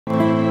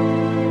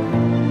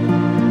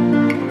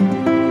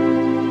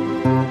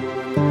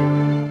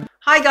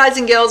Hi guys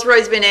and girls,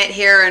 Rose Burnett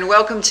here and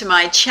welcome to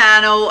my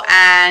channel,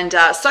 and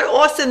so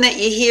awesome that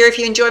you're here. If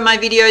you enjoy my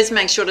videos,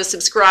 make sure to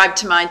subscribe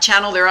to my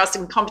channel. There are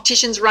some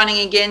competitions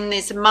running again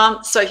this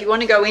month, so if you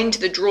want to go into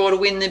the draw to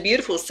win the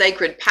beautiful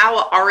Sacred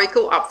Power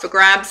Oracle up for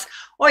grabs,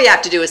 all you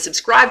have to do is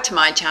subscribe to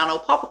my channel,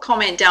 pop a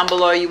comment down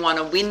below you want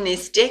to win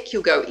this deck,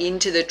 you'll go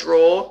into the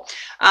draw.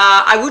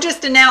 I will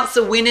just announce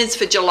the winners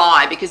for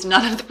July because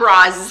none of the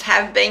prizes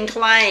have been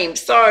claimed.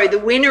 So the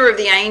winner of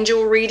the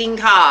angel reading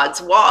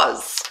cards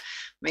was,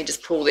 let me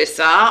just pull this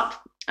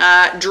up,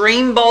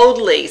 Dream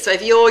Boldly. So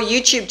if your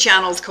YouTube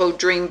channel is called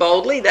Dream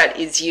Boldly, that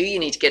is you. You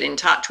need to get in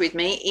touch with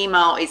me.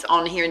 Email is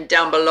on here and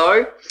down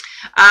below.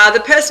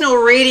 The personal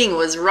reading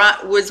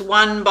was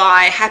won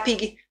by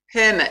Happy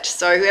Hermit.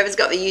 So whoever's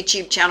got the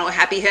YouTube channel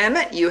Happy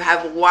Hermit, you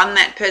have won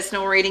that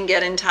personal reading.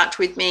 Get in touch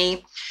with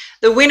me.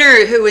 The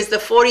winner, who is the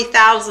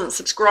 40,000th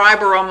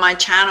subscriber on my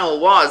channel,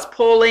 was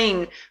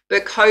Pauline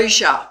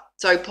Berkosha.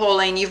 So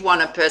Pauline, you've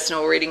won a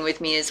personal reading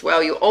with me as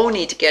well. You all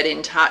need to get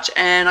in touch.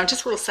 And I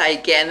just will say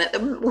again that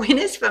the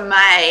winners for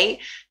May,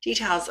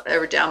 details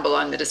are down below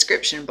in the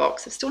description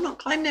box, have still not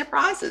claimed their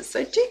prizes.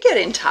 So do get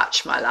in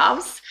touch, my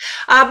loves.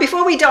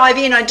 Before we dive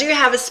in, I do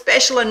have a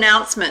special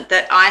announcement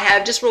that I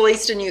have just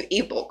released a new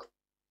ebook.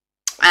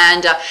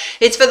 And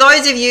it's for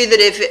those of you that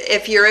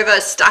if you're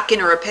ever stuck in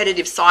a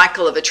repetitive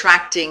cycle of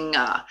attracting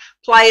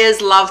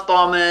players, love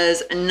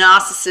bombers,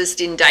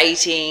 narcissists in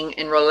dating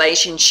and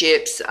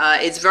relationships,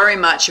 it's very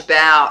much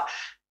about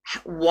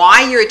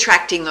why you're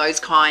attracting those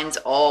kinds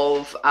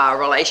of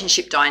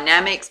relationship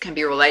dynamics. Can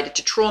be related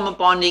to trauma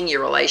bonding, your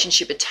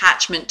relationship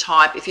attachment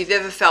type. If you've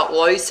ever felt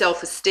low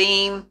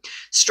self-esteem,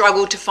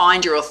 struggled to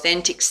find your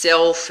authentic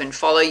self and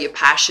follow your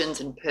passions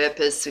and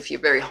purpose, if you're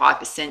very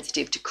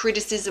hypersensitive to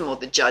criticism or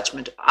the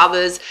judgment of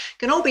others,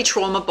 can all be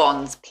trauma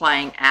bonds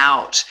playing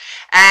out.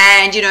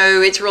 And you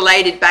know, it's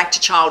related back to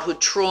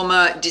childhood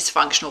trauma,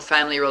 dysfunctional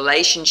family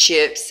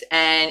relationships,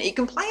 and it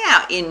can play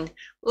out in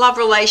love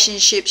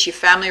relationships, your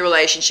family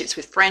relationships,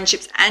 with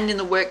friendships, and in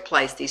the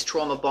workplace, these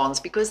trauma bonds,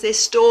 because they're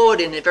stored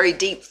in a very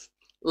deep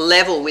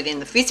level within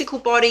the physical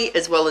body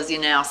as well as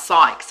in our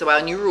psyche, so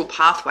our neural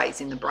pathways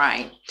in the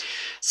brain.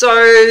 So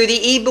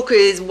the ebook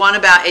is one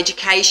about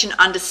education,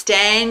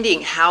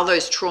 understanding how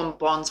those trauma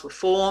bonds were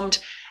formed,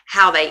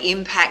 how they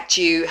impact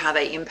you, how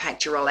they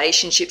impact your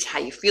relationships, how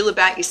you feel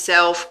about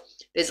yourself.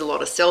 There's a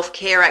lot of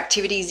self-care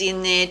activities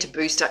in there to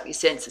boost up your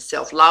sense of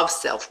self-love,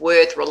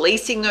 self-worth,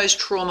 releasing those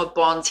trauma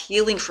bonds,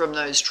 healing from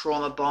those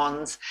trauma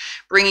bonds,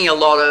 bringing a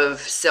lot of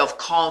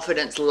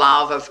self-confidence,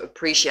 love, of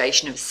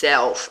appreciation of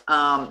self.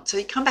 So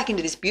you come back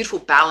into this beautiful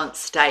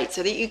balanced state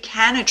so that you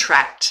can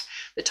attract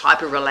the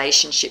type of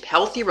relationship,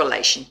 healthy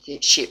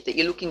relationship that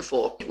you're looking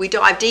for. We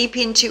dive deep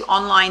into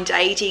online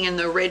dating and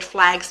the red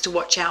flags to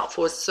watch out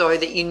for, so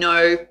that you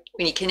know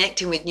when you're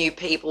connecting with new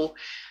people,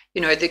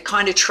 you know, the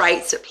kind of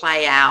traits that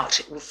play out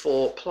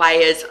for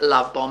players,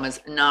 love bombers,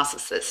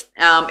 narcissists.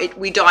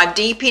 We dive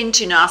deep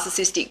into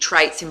narcissistic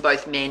traits in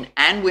both men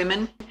and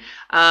women,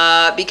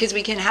 because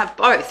we can have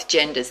both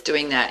genders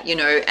doing that, you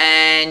know,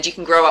 and you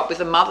can grow up with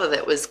a mother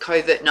that was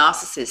covert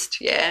narcissist,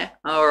 yeah,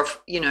 or,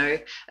 you know,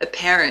 a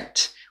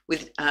parent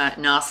with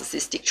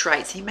narcissistic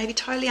traits. You may be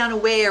totally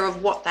unaware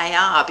of what they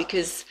are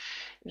because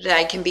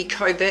they can be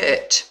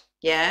covert,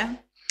 yeah.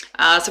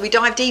 So we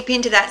dive deep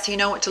into that so you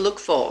know what to look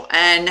for.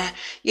 And,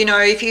 you know,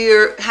 if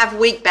you have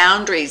weak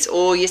boundaries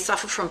or you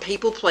suffer from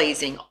people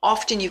pleasing,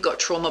 often you've got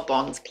trauma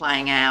bonds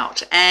playing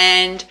out,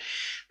 and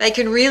they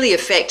can really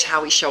affect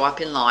how we show up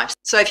in life.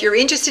 So if you're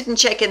interested in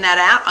checking that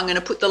out, I'm going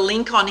to put the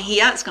link on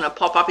here. It's going to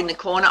pop up in the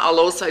corner.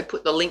 I'll also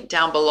put the link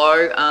down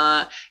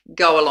below.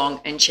 Go along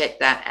and check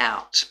that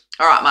out.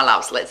 All right, my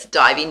loves, let's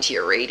dive into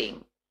your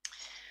reading.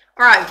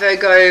 All right,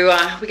 Virgo,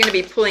 we're going to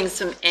be pulling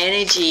some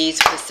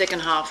energies for the second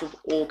half of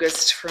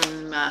August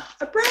from a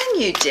brand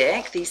new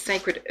deck, the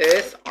Sacred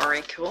Earth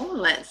Oracle.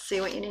 Let's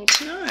see what you need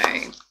to know.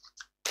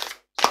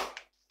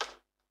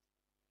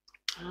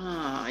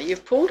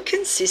 You've pulled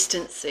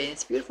consistency.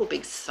 It's a beautiful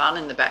big sun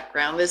in the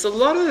background. There's a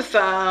lot of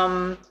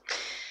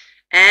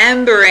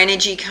amber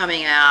energy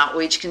coming out,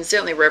 which can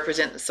certainly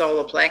represent the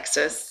solar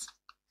plexus.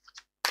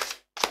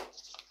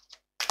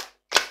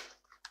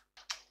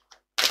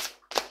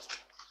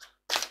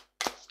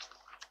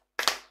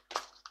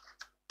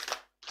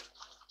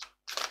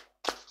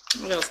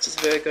 What else does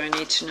Virgo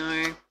need to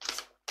know?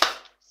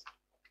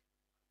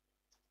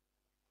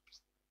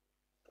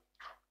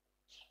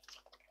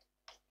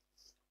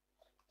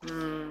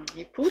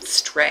 You pulled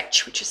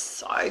Stretch, which is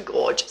so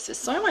gorgeous. There's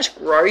so much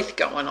growth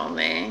going on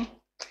there.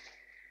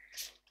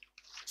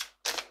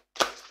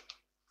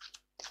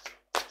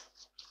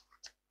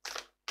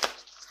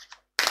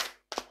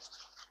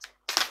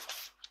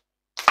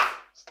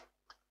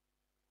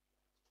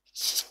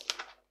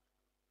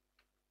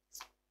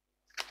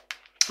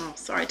 Oh,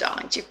 sorry,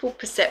 darlings. You pulled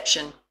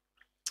Perception.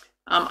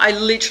 I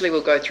literally will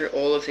go through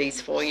all of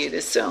these for you.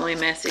 There's certainly a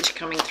message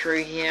coming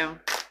through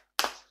here.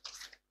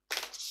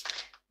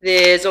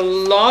 There's a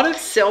lot of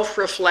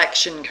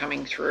self-reflection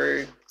coming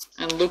through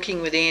and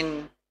looking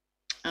within.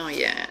 Oh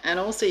yeah, and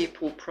also you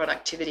pull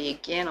productivity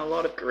again, a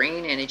lot of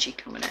green energy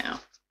coming out.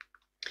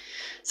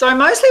 So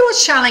mostly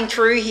what's channeling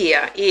through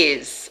here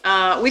is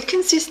with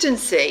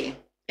consistency.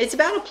 It's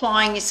about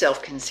applying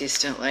yourself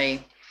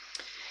consistently.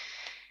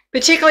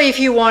 Particularly if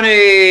you want to,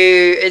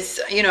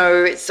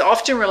 it's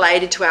often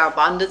related to our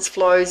abundance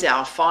flows,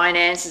 our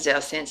finances, our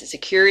sense of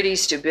security,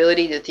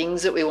 stability, the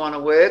things that we want to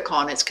work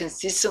on. It's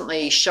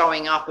consistently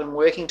showing up and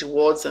working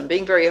towards them,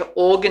 being very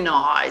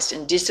organized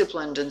and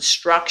disciplined and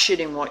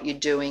structured in what you're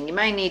doing. You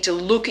may need to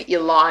look at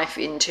your life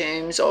in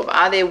terms of,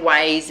 are there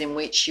ways in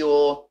which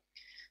you're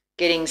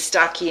getting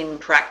stuck in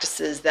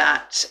practices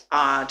that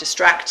are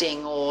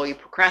distracting, or you're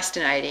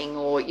procrastinating,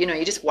 or,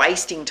 you're just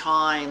wasting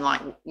time, like,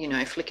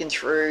 flicking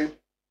through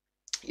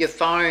your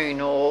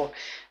phone, or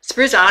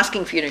Spirit's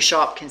asking for you to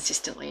show up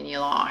consistently in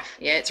your life.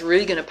 Yeah, it's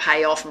really going to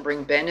pay off and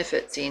bring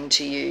benefits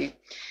into you.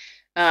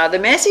 The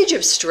message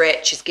of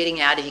stretch is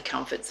getting out of your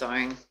comfort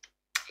zone.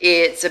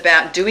 It's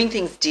about doing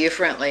things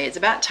differently. It's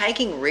about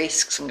taking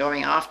risks and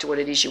going after what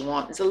it is you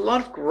want. There's a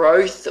lot of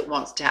growth that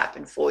wants to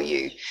happen for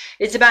you.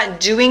 It's about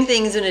doing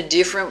things in a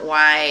different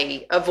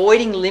way,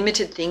 avoiding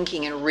limited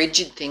thinking and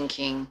rigid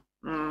thinking.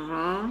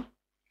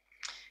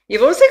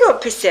 You've also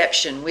got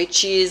perception,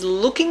 which is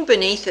looking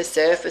beneath the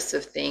surface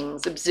of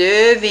things,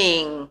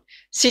 observing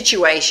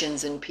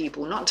situations and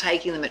people, not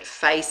taking them at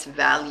face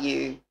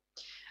value,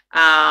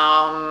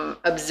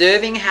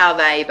 observing how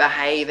they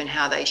behave and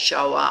how they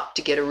show up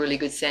to get a really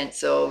good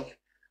sense of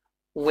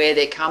where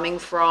they're coming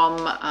from,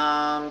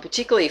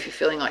 particularly if you're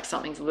feeling like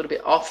something's a little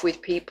bit off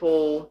with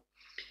people.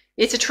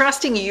 It's a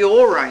trusting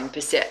your own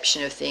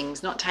perception of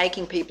things, not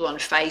taking people on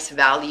face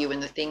value in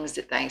the things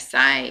that they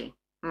say.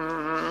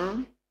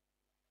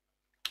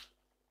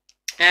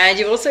 And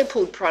you've also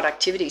pulled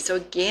productivity. So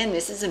again,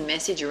 this is a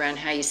message around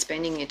how you're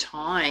spending your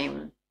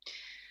time.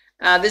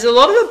 There's a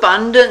lot of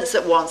abundance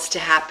that wants to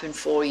happen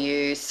for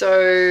you.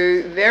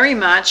 So very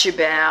much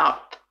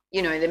about,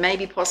 there may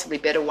be possibly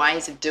better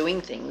ways of doing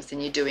things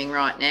than you're doing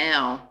right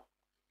now.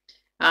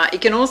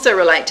 It can also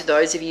relate to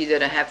those of you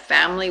that have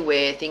family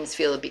where things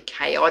feel a bit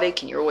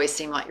chaotic and you always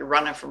seem like you're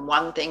running from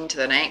one thing to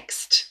the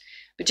next,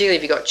 particularly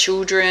if you've got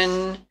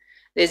children.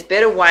 There's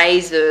better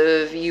ways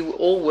of you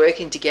all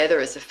working together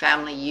as a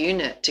family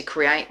unit to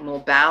create more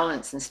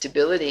balance and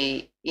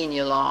stability in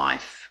your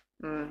life,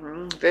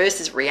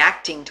 versus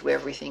reacting to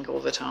everything all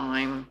the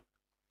time.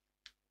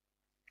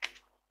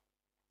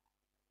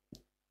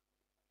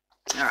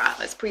 All right,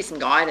 let's pull some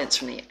guidance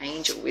from the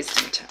Angel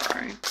Wisdom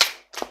Tarot.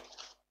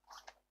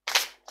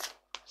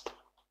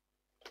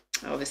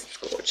 Oh, this is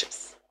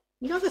gorgeous.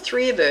 You got the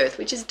Three of Earth,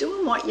 which is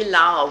doing what you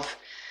love,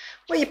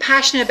 what you're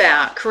passionate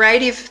about,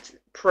 creative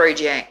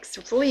projects,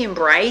 fully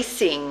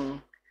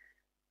embracing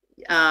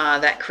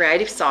that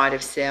creative side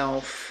of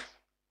self.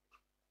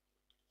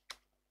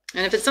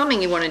 And if it's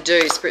something you want to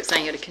do, Spirit's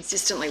saying you got to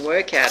consistently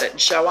work at it and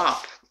show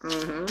up.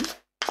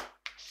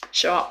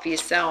 Show up for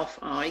yourself.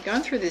 Oh, you're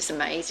going through this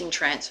amazing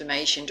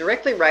transformation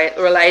directly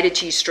related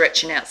to you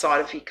stretching outside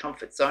of your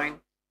comfort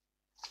zone.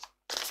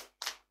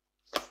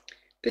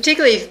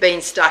 Particularly if you've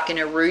been stuck in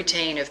a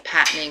routine of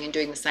patterning and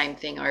doing the same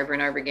thing over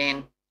and over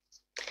again.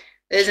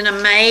 There's an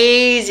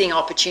amazing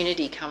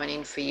opportunity coming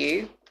in for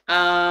you.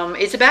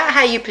 It's about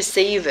how you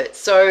perceive it.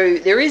 So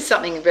there is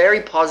something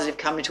very positive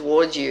coming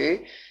towards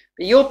you,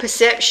 but your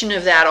perception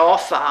of that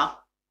offer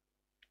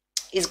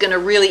is going to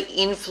really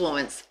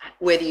influence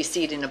whether you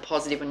see it in a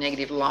positive or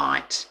negative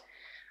light.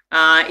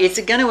 It's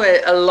going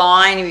to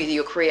align with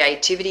your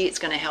creativity. It's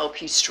going to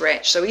help you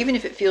stretch. So even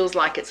if it feels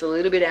like it's a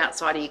little bit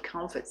outside of your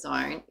comfort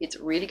zone, it's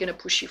really going to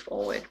push you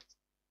forward.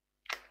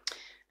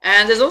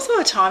 And there's also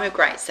a time of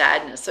great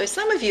sadness. So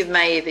some of you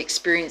may have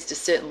experienced a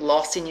certain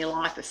loss in your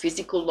life, a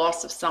physical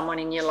loss of someone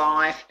in your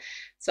life,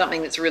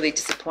 something that's really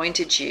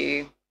disappointed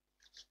you.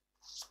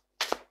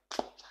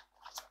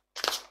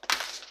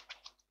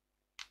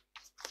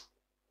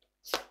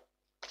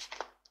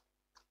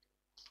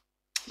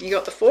 You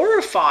got the Four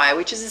of Fire,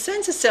 which is a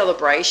sense of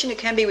celebration. It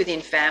can be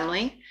within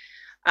family,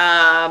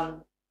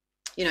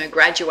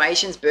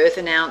 graduations, birth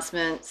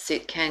announcements.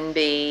 It can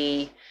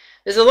be,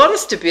 there's a lot of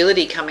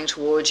stability coming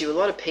towards you, a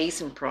lot of peace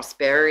and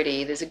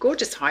prosperity. There's a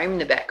gorgeous home in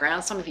the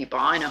background. Some of you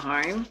buying a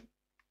home.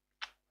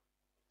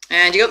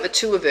 And you got the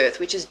Two of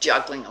Earth, which is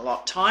juggling a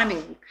lot, time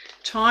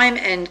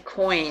and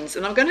coins.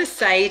 And I'm going to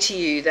say to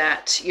you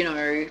that,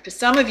 for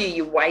some of you,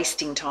 you're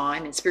wasting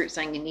time, and Spirit's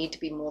saying you need to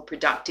be more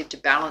productive to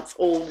balance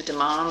all the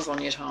demands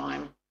on your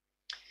time.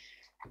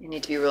 You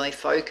need to be really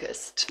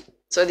focused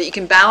so that you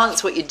can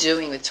balance what you're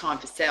doing with time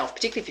for self,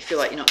 particularly if you feel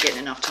like you're not getting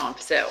enough time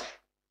for self.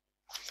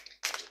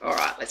 All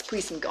right, let's pull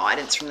you some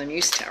guidance from the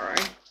Muse Tarot.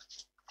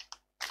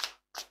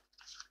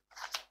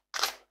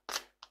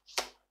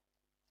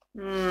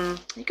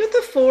 You got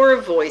the Four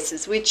of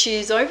Voices, which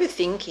is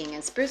overthinking,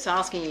 and Spirit's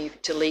asking you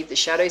to leave the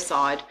shadow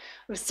side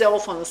of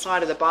self on the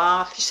side of the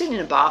bath. You're sitting in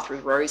a bath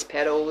with rose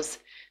petals.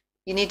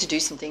 You need to do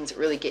some things that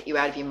really get you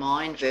out of your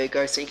mind,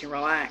 Virgo, so you can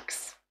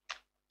relax.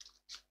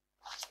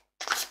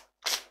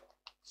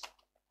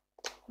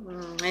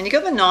 And you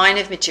got the 9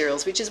 of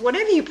materials, which is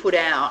whatever you put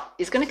out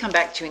is going to come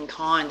back to you in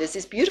kind. There's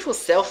this beautiful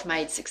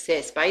self-made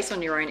success based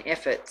on your own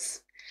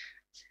efforts.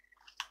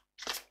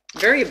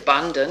 Very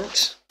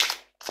abundant.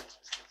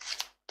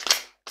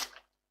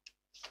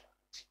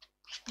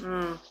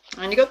 And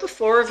you got the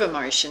 4 of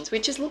emotions,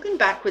 which is looking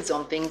backwards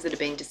on things that have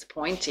been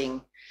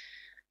disappointing.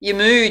 Your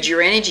mood,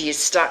 your energy is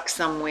stuck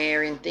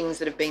somewhere in things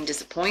that have been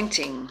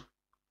disappointing.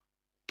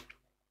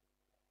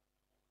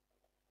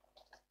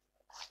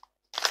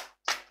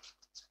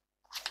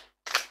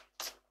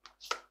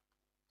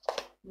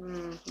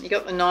 You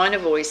got the 9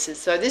 of voices.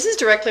 So this is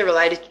directly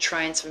related to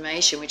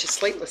transformation, which is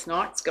sleepless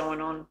nights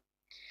going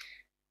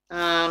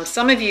on.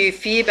 Some of you,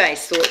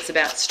 fear-based thoughts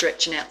about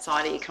stretching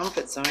outside of your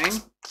comfort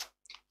zone,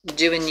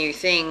 doing new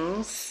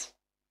things.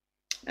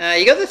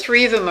 You got the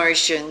 3 of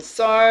emotions.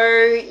 So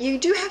you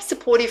do have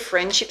supportive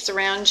friendships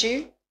around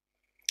you.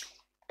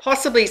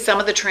 Possibly some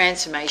of the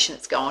transformation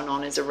that's going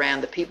on is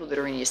around the people that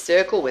are in your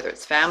circle, whether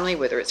it's family,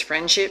 whether it's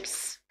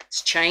friendships.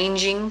 It's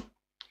changing.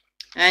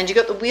 And you've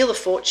got the Wheel of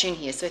Fortune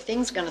here, so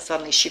things are going to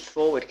suddenly shift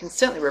forward. It can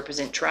certainly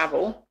represent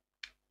travel.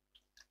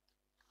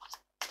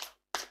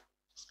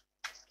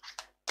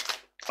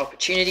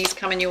 Opportunities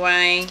coming your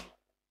way.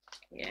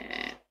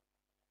 Yeah.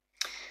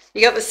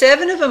 You got the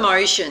 7 of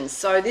emotions,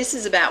 so this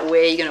is about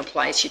where you're going to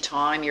place your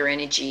time, your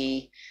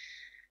energy,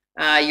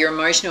 your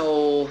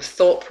emotional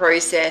thought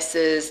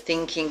processes,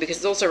 thinking, because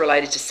it's also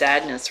related to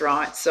sadness,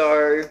 right?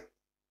 So,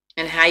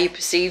 and how you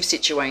perceive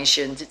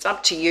situations, it's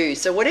up to you.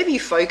 So whatever you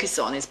focus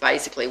on is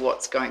basically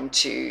what's going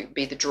to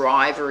be the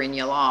driver in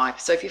your life.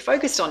 So if you're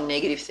focused on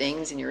negative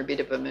things and you're a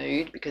bit of a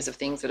mood because of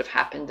things that have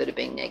happened that have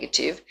been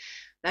negative,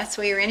 that's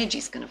where your energy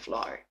is going to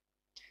flow.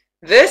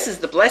 Versus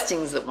the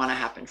blessings that want to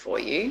happen for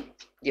you,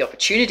 the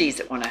opportunities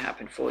that want to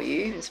happen for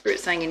you. And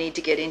Spirit's saying you need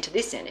to get into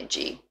this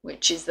energy,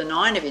 which is the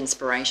 9 of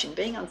inspiration,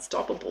 being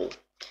unstoppable.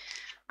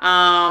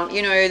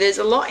 You know, there's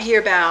a lot here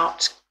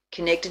about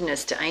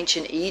connectedness to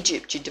ancient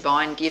Egypt, your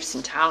divine gifts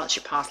and talents,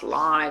 your past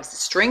lives, the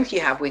strength you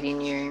have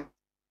within you.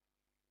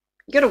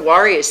 You've got a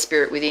warrior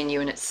spirit within you,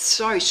 and it's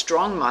so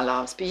strong, my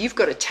loves, but you've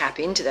got to tap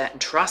into that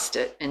and trust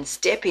it and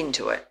step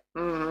into it.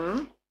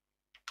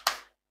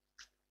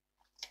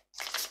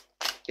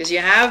 Because you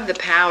have the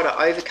power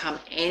to overcome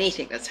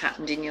anything that's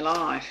happened in your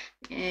life.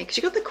 Yeah, because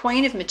you've got the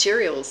Queen of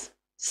Materials,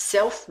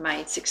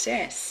 self-made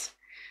success.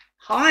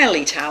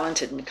 Highly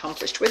talented and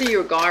accomplished, whether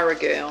you're a guy or a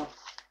girl.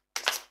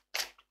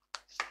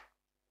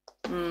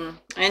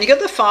 And you got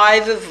the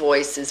 5 of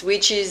voices,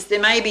 which is there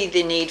may be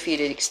the need for you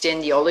to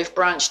extend the olive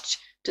branch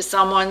to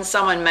someone.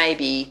 Someone may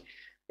be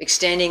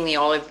extending the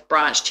olive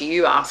branch to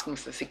you, asking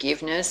for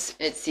forgiveness.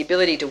 It's the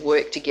ability to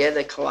work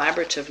together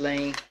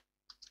collaboratively.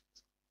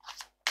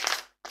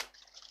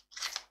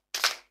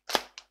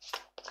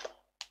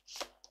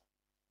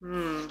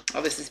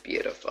 Oh, this is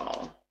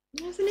beautiful.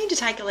 There's a need to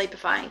take a leap of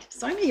faith.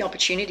 So many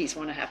opportunities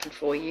want to happen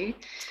for you.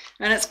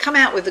 And it's come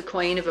out with the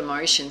Queen of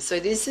Emotions. So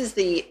this is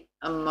the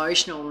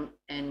emotional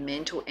and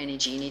mental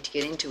energy you need to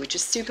get into, which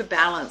is super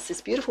balanced,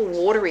 this beautiful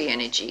watery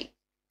energy.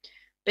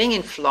 Being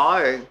in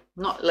flow,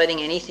 not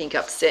letting anything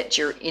upset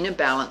your inner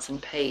balance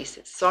and peace.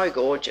 It's so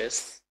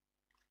gorgeous.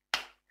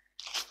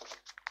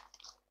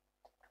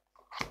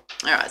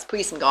 All right, let's put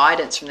you some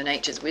guidance from the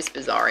Nature's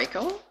Whispers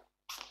Oracle.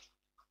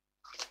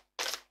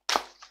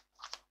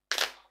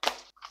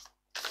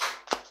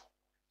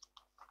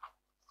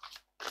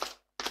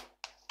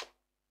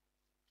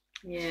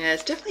 Yeah,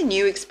 it's definitely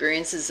new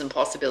experiences and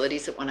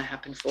possibilities that want to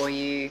happen for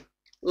you.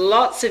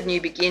 Lots of new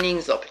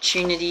beginnings,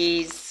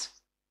 opportunities.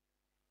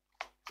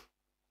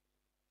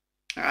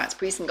 All right, let's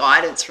put you some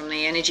guidance from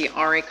the Energy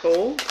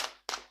Oracle.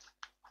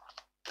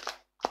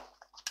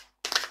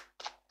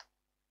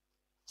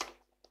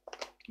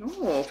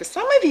 Oh, for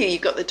some of you,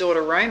 you've got the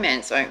Daughter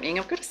Romance opening.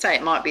 I've got to say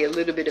it might be a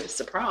little bit of a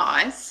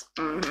surprise.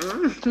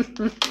 Oh,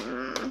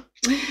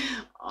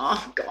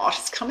 God,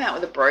 it's come out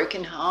with a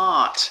broken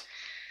heart.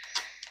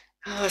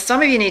 Oh,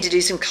 some of you need to do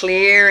some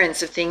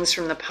clearance of things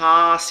from the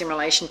past in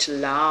relation to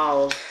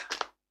love,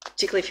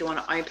 particularly if you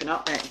want to open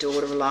up that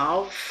door to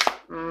love.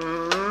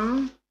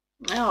 Oh,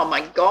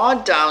 my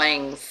God,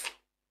 darlings.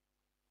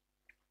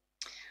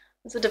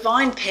 There's a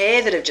divine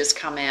pair that have just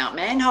come out.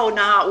 Man holding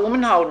a heart,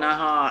 woman holding a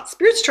heart.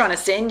 Spirit's trying to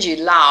send you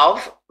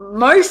love,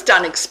 most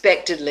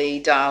unexpectedly,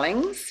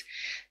 darlings.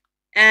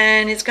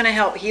 And it's going to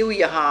help heal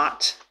your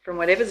heart from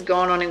whatever's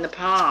gone on in the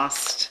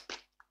past.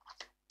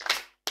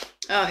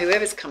 Oh,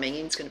 whoever's coming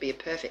in is going to be a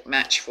perfect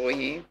match for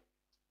you.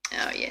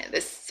 Oh, yeah,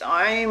 there's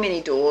so many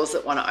doors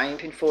that want to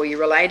open for you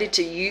related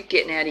to you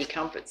getting out of your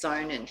comfort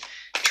zone and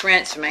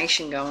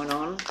transformation going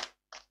on.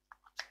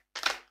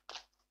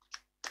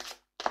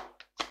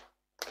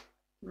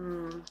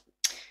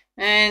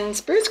 And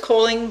Spirit's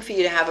calling for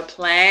you to have a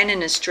plan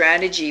and a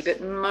strategy,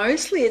 but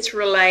mostly it's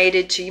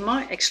related to, you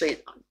might actually,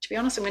 to be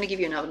honest, I'm going to give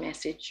you another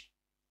message.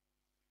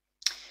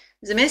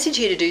 There's a message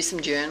here to do some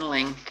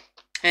journaling.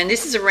 And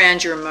this is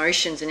around your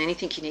emotions and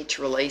anything you need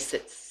to release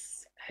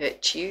that's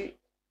hurt you,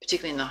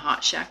 particularly in the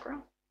heart chakra.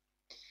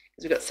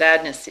 Because we've got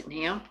sadness sitting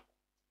here.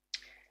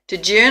 To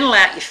journal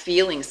out your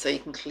feelings so you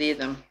can clear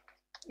them.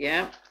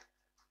 Yeah.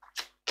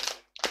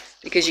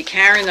 because you're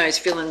carrying those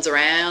feelings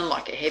around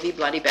like a heavy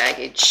bloody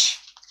baggage,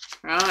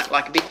 right?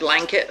 Like a big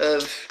blanket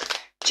of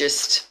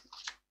just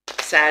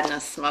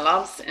sadness, my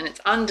loves, and it's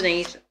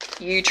underneath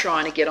you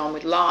trying to get on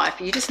with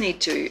life. You just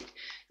need to,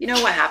 you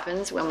know what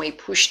happens when we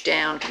push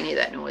down? Can you hear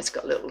that noise?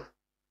 Got a little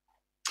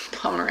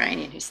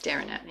Pomeranian who's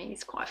staring at me.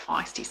 He's quite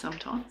feisty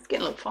sometimes. He's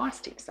getting a little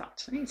feisty this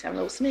afternoon. He's having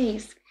a little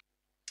sneeze.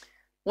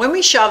 When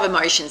we shove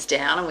emotions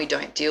down and we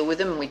don't deal with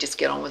them and we just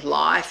get on with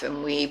life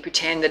and we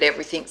pretend that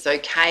everything's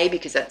okay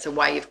because that's a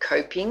way of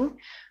coping,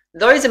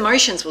 those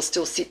emotions will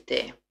still sit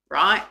there,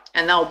 right?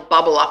 And they'll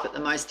bubble up at the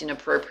most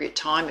inappropriate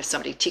time if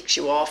somebody ticks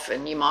you off,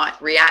 and you might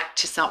react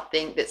to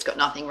something that's got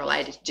nothing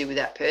related to do with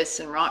that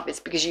person, right? But it's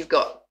because you've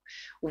got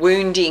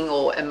wounding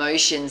or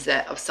emotions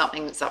that of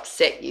something that's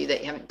upset you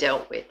that you haven't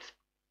dealt with.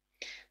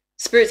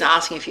 Spirit's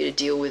asking for you to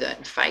deal with it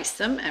and face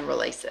them and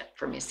release it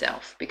from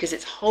yourself, because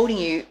it's holding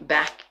you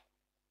back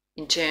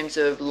in terms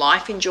of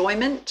life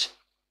enjoyment,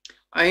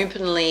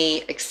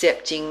 openly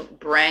accepting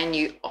brand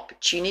new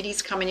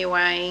opportunities coming your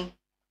way.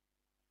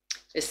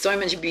 There's so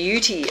much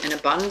beauty and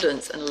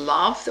abundance and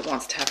love that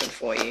wants to happen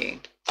for you.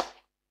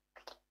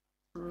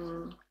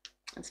 And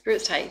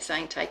Spirit's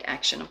saying take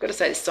action. I've got to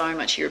say there's so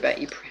much here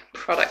about your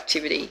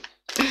productivity,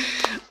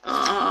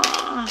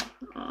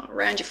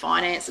 around your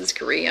finances,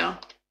 career.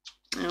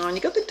 And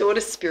you've got the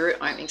daughter spirit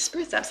opening.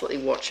 Spirit's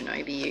absolutely watching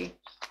over you.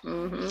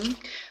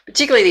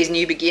 Particularly these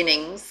new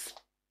beginnings.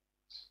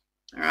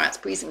 All right, let's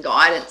put you some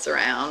guidance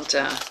around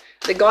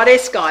the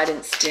Goddess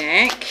Guidance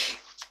deck.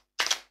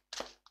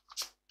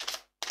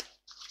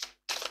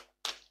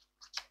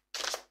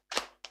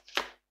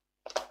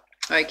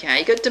 Okay,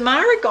 you got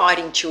Damara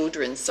guiding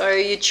children. So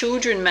your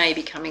children may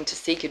be coming to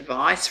seek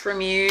advice from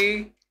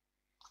you.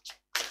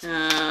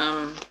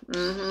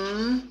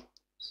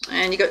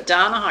 And you got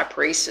Dana High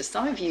Priestess.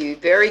 Some of you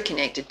very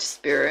connected to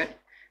spirit.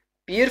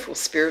 Beautiful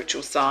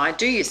spiritual side.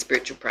 Do your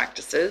spiritual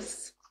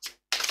practices.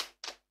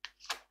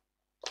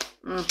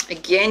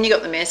 Again, you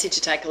got the message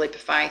to take a leap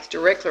of faith,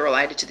 directly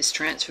related to this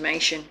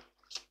transformation.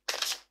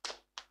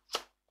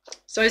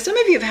 So some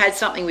of you have had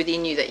something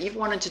within you that you've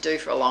wanted to do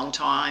for a long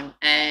time,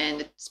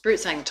 and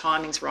Spirit's saying the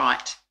timing's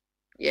right.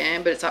 Yeah,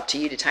 but it's up to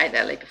you to take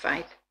that leap of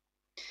faith.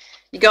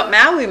 You got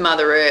Maui,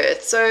 Mother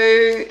Earth.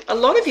 So a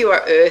lot of you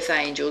are earth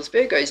angels.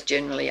 Virgos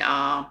generally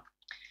are.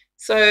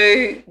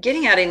 So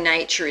getting out in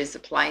nature is the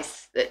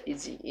place that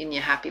is in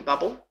your happy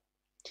bubble.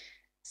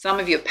 Some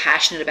of you are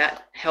passionate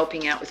about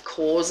helping out with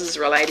causes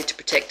related to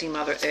protecting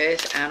Mother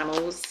Earth,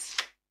 animals.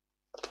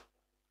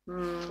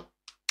 And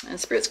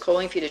Spirit's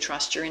calling for you to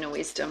trust your inner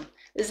wisdom.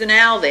 There's an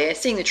owl there,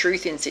 seeing the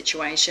truth in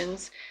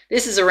situations.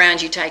 This is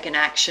around you taking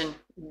action,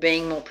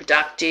 being more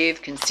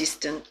productive,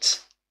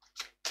 consistent,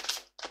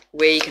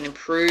 where you can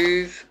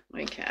improve.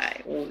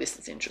 Okay, oh, this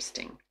is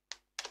interesting.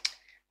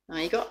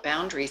 You got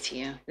boundaries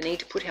here. The need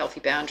to put healthy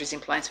boundaries in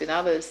place with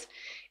others.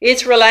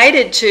 It's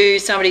related to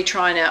somebody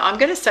trying to, I'm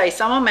going to say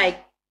someone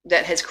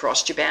that has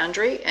crossed your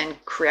boundary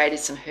and created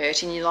some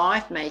hurt in your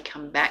life may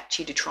come back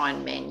to you to try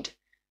and mend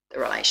the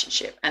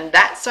relationship. And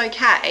that's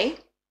okay.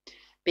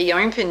 Be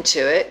open to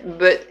it.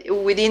 But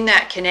within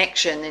that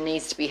connection, there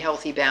needs to be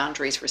healthy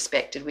boundaries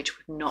respected, which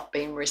have not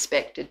been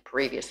respected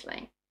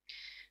previously.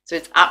 So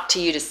it's up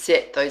to you to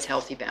set those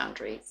healthy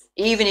boundaries.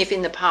 Even if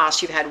in the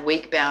past you've had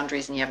weak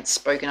boundaries and you haven't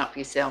spoken up for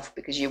yourself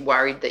because you're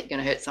worried that you're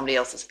going to hurt somebody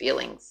else's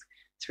feelings.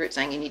 Spirit's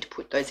saying you need to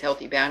put those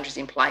healthy boundaries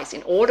in place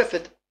in order for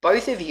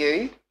both of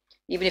you,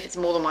 even if it's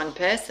more than one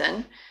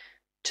person,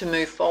 to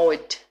move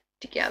forward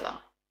together.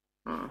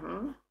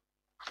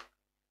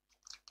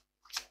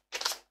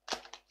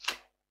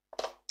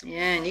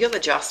 Yeah, and you got the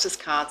Justice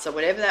card. So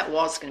whatever that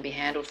was is going to be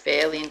handled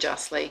fairly and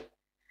justly.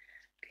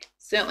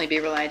 Certainly be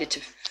related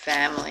to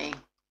family.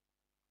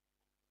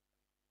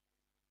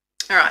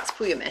 All right, let's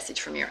pull your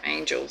message from your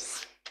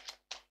angels.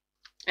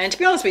 And to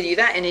be honest with you,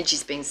 that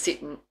energy's been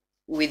sitting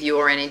with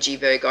your energy,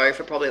 Virgo,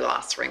 for probably the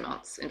last 3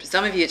 months. And for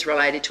some of you, it's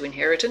related to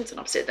inheritance, and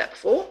I've said that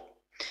before.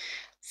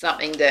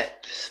 Something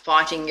that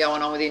fighting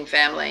going on within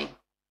family.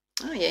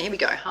 Oh yeah, here we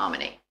go,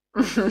 harmony.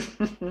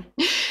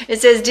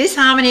 It says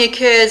disharmony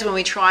occurs when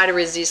we try to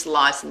resist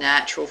life's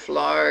natural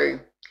flow.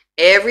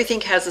 Everything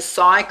has a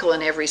cycle,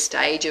 and every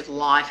stage of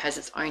life has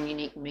its own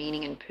unique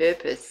meaning and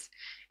purpose.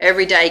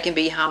 Every day can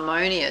be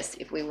harmonious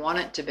if we want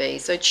it to be.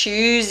 So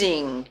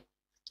choosing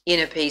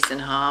inner peace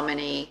and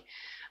harmony.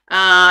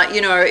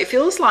 It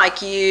feels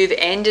like you've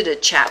ended a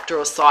chapter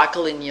or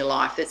cycle in your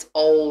life that's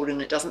old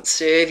and it doesn't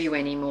serve you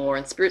anymore.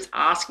 And Spirit's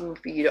asking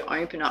for you to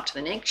open up to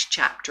the next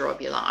chapter of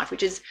your life,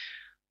 which is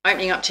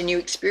opening up to new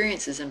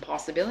experiences and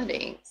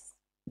possibilities.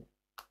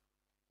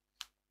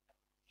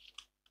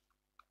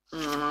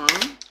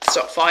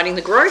 Stop fighting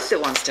the growth that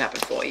wants to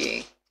happen for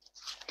you.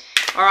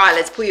 All right,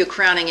 let's pull your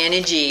crowning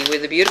energy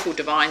with the beautiful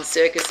Divine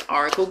Circus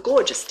Oracle.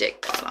 Gorgeous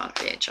deck by Lana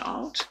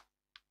Fairchild.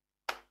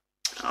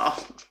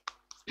 Oh,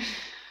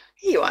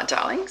 here you are,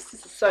 darlings.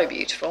 This is so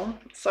beautiful.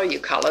 So your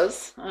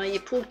colours. You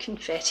pulled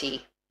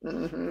confetti.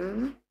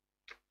 Oh,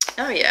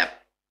 yeah.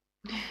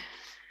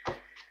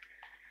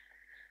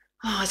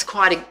 Oh, it's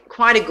quite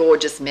a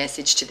gorgeous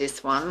message to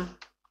this one.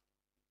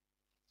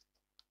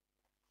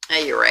 Are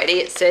you ready?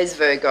 It says,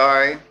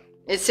 Virgo.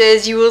 It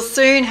says, you will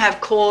soon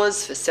have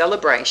cause for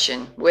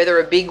celebration, whether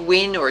a big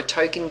win or a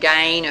token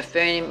gain,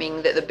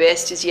 affirming that the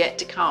best is yet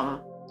to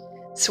come.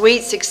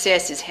 Sweet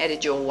success is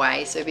headed your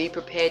way, so be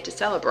prepared to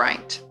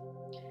celebrate.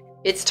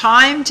 It's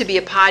time to be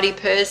a party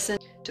person,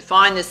 to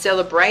find the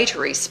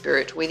celebratory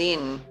spirit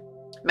within.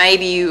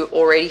 Maybe you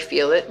already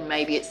feel it, and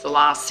maybe it's the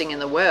last thing in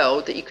the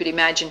world that you could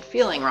imagine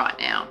feeling right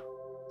now.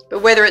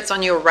 But whether it's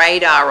on your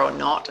radar or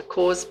not, a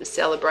cause for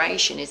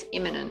celebration is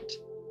imminent.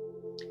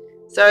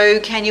 So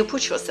can you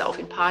put yourself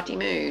in party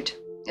mood?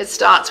 It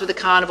starts with a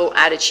carnival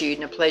attitude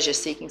and a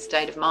pleasure-seeking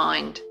state of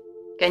mind.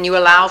 Can you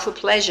allow for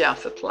pleasure,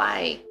 for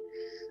play?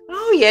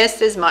 Oh yes,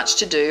 there's much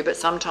to do, but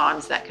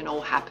sometimes that can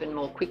all happen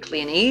more quickly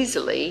and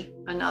easily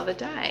another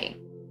day.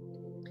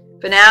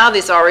 For now,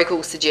 this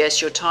oracle suggests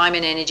your time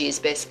and energy is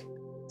best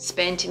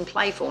spent in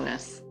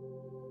playfulness.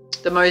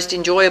 The most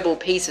enjoyable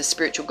piece of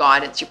spiritual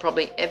guidance you're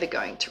probably ever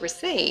going to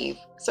receive.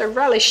 So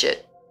relish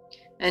it.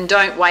 And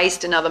don't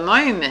waste another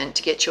moment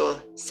to get your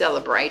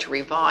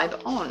celebratory vibe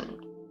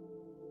on.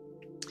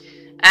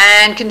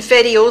 And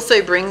confetti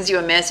also brings you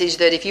a message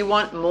that if you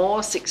want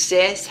more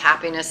success,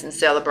 happiness, and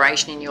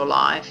celebration in your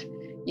life,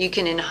 you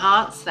can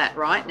enhance that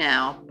right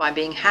now by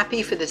being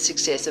happy for the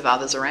success of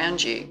others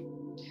around you.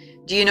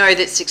 Do you know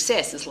that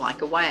success is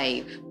like a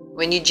wave?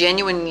 When you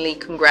genuinely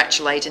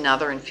congratulate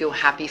another and feel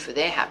happy for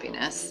their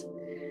happiness,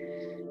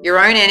 your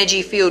own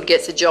energy field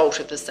gets a jolt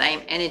of the same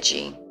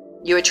energy.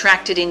 You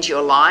attract it into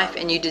your life,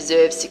 and you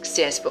deserve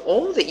success for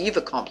all that you've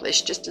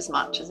accomplished just as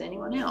much as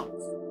anyone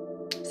else.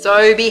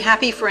 So be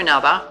happy for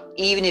another,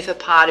 even if a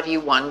part of you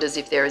wonders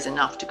if there is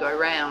enough to go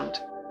round.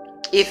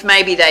 If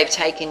maybe they've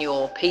taken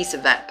your piece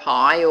of that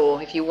pie,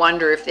 or if you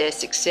wonder if their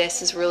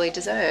success is really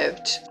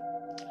deserved.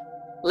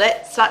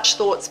 Let such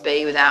thoughts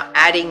be without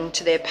adding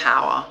to their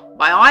power,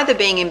 by either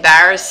being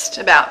embarrassed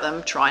about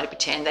them, trying to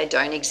pretend they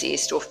don't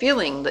exist, or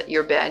feeling that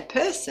you're a bad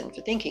person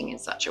for thinking in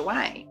such a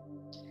way.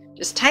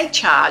 Just take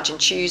charge and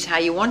choose how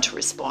you want to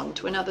respond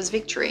to another's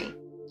victory.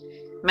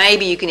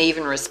 Maybe you can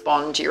even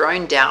respond to your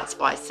own doubts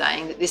by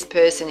saying that this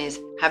person is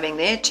having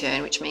their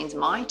turn, which means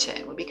my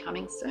turn will be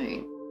coming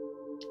soon.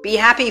 Be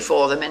happy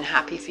for them and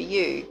happy for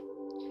you.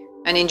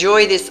 And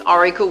enjoy this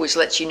oracle, which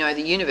lets you know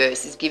the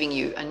universe is giving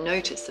you a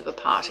notice of a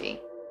party.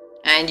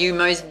 And you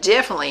most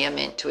definitely are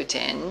meant to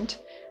attend,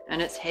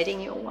 and it's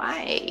heading your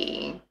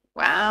way.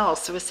 Wow,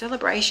 so a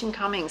celebration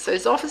coming. So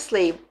there's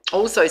obviously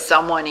also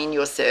someone in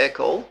your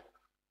circle,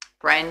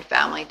 friend,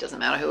 family, doesn't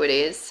matter who it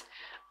is,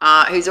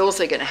 who's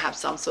also going to have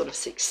some sort of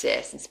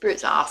success. And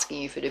Spirit's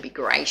asking you for to be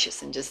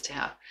gracious and just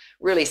to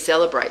really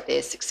celebrate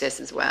their success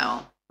as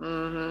well.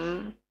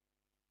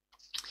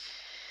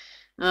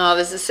 Oh,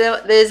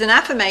 there's an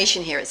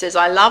affirmation here. It says,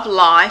 I love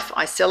life,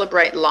 I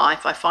celebrate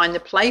life, I find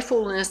the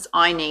playfulness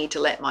I need to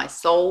let my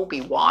soul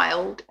be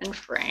wild and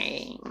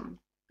free.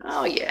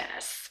 Oh,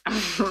 yes.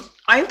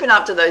 Open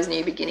up to those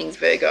new beginnings,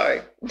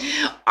 Virgo.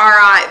 All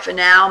right, for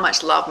now,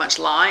 much love, much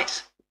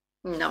light.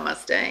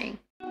 Namaste.